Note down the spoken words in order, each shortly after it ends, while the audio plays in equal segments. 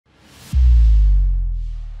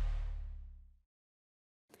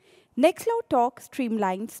Nextcloud Talk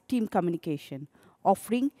streamlines team communication,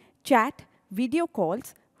 offering chat, video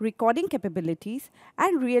calls, recording capabilities,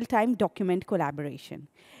 and real-time document collaboration.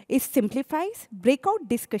 It simplifies breakout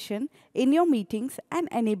discussion in your meetings and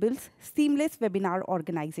enables seamless webinar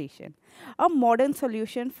organization, a modern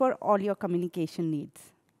solution for all your communication needs.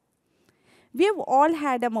 We have all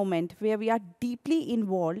had a moment where we are deeply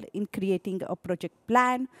involved in creating a project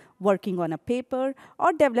plan, working on a paper,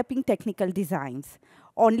 or developing technical designs,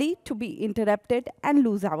 only to be interrupted and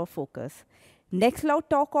lose our focus. Nextcloud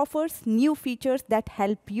Talk offers new features that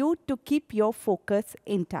help you to keep your focus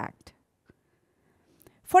intact.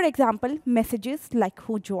 For example, messages like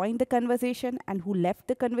who joined the conversation and who left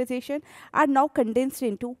the conversation are now condensed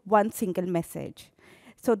into one single message,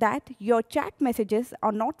 so that your chat messages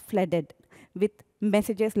are not flooded with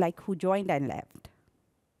messages like who joined and left.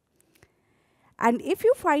 And if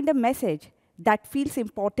you find a message that feels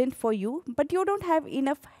important for you, but you don't have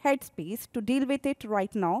enough headspace to deal with it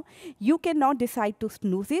right now, you can now decide to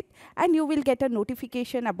snooze it, and you will get a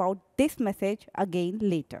notification about this message again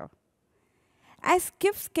later. As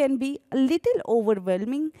GIFs can be a little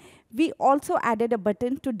overwhelming, we also added a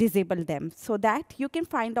button to disable them so that you can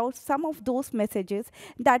find out some of those messages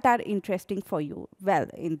that are interesting for you. Well,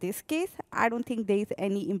 in this case, I don't think there is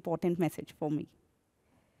any important message for me.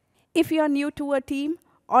 If you are new to a team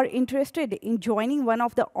or interested in joining one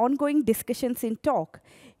of the ongoing discussions in Talk,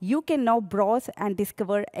 you can now browse and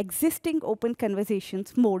discover existing open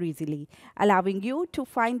conversations more easily, allowing you to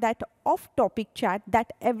find that off-topic chat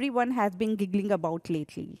that everyone has been giggling about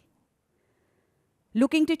lately.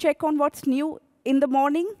 Looking to check on what's new in the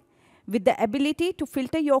morning? With the ability to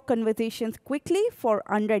filter your conversations quickly for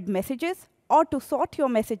unread messages, or to sort your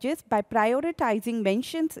messages by prioritizing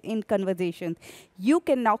mentions in conversations, you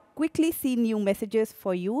can now quickly see new messages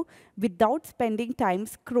for you without spending time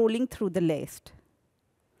scrolling through the list.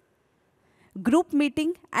 Group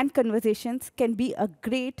meeting and conversations can be a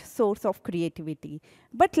great source of creativity.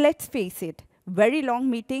 But let's face it, very long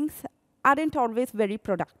meetings aren't always very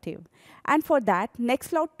productive. And for that,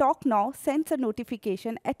 Nextcloud Talk now sends a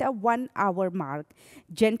notification at a 1-hour mark,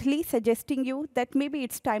 gently suggesting you that maybe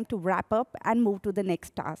it's time to wrap up and move to the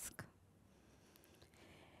next task.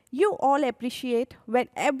 You all appreciate when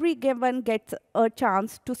everyone gets a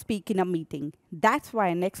chance to speak in a meeting. That's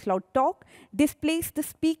why Nextcloud Talk displays the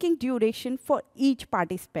speaking duration for each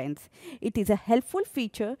participant. It is a helpful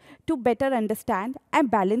feature to better understand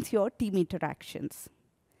and balance your team interactions.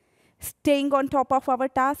 Staying on top of our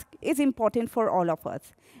task is important for all of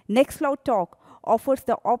us. Nextcloud Talk offers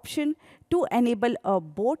the option to enable a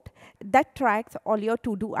bot that tracks all your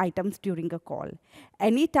to-do items during a call.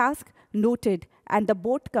 Any task noted, and the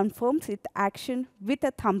bot confirms its action with a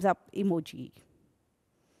thumbs up emoji.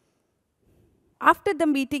 After the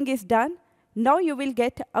meeting is done, now you will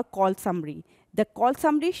get a call summary. The call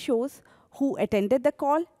summary shows who attended the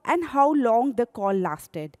call and how long the call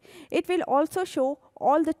lasted. It will also show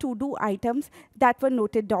all the to-do items that were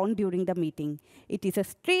noted down during the meeting. It is a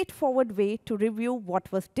straightforward way to review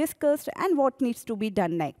what was discussed and what needs to be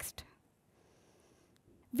done next.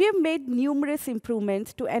 We have made numerous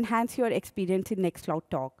improvements to enhance your experience in Nextcloud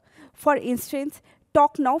Talk. For instance,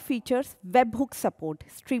 Talk now features webhook support,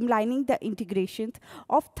 streamlining the integrations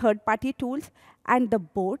of third-party tools and the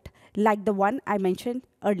bot like the one I mentioned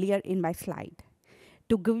earlier in my slide.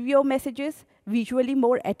 To give your messages visually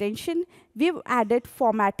more attention, we've added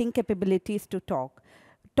formatting capabilities to Talk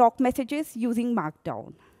messages using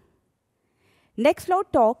Markdown.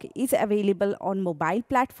 Nextcloud Talk is available on mobile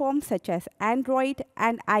platforms such as Android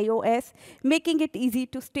and iOS, making it easy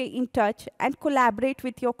to stay in touch and collaborate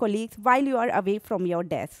with your colleagues while you are away from your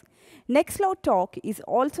desk. Nextcloud Talk is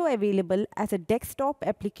also available as a desktop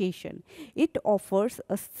application. It offers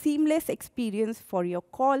a seamless experience for your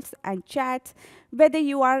calls and chats, whether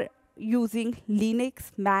you are using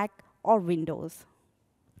Linux, Mac, or Windows.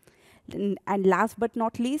 And last but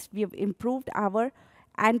not least, we have improved our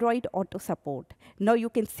Android auto support. Now you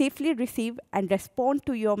can safely receive and respond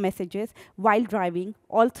to your messages while driving,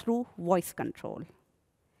 all through voice control.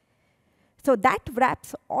 So that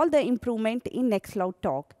wraps all the improvement in Nextcloud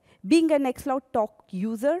Talk. Being a Nextcloud Talk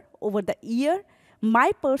user over the year,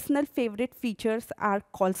 my personal favorite features are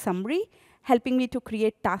call summary, helping me to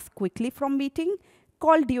create tasks quickly from meeting,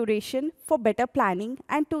 call duration for better planning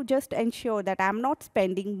and to just ensure that I'm not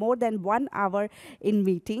spending more than 1 hour in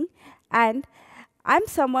meeting, and I'm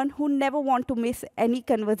someone who never want to miss any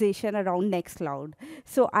conversation around Nextcloud.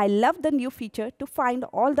 So I love the new feature to find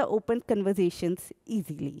all the open conversations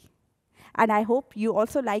easily. And I hope you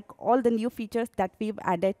also like all the new features that we've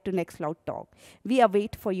added to Nextcloud Talk. We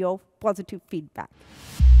await for your positive feedback.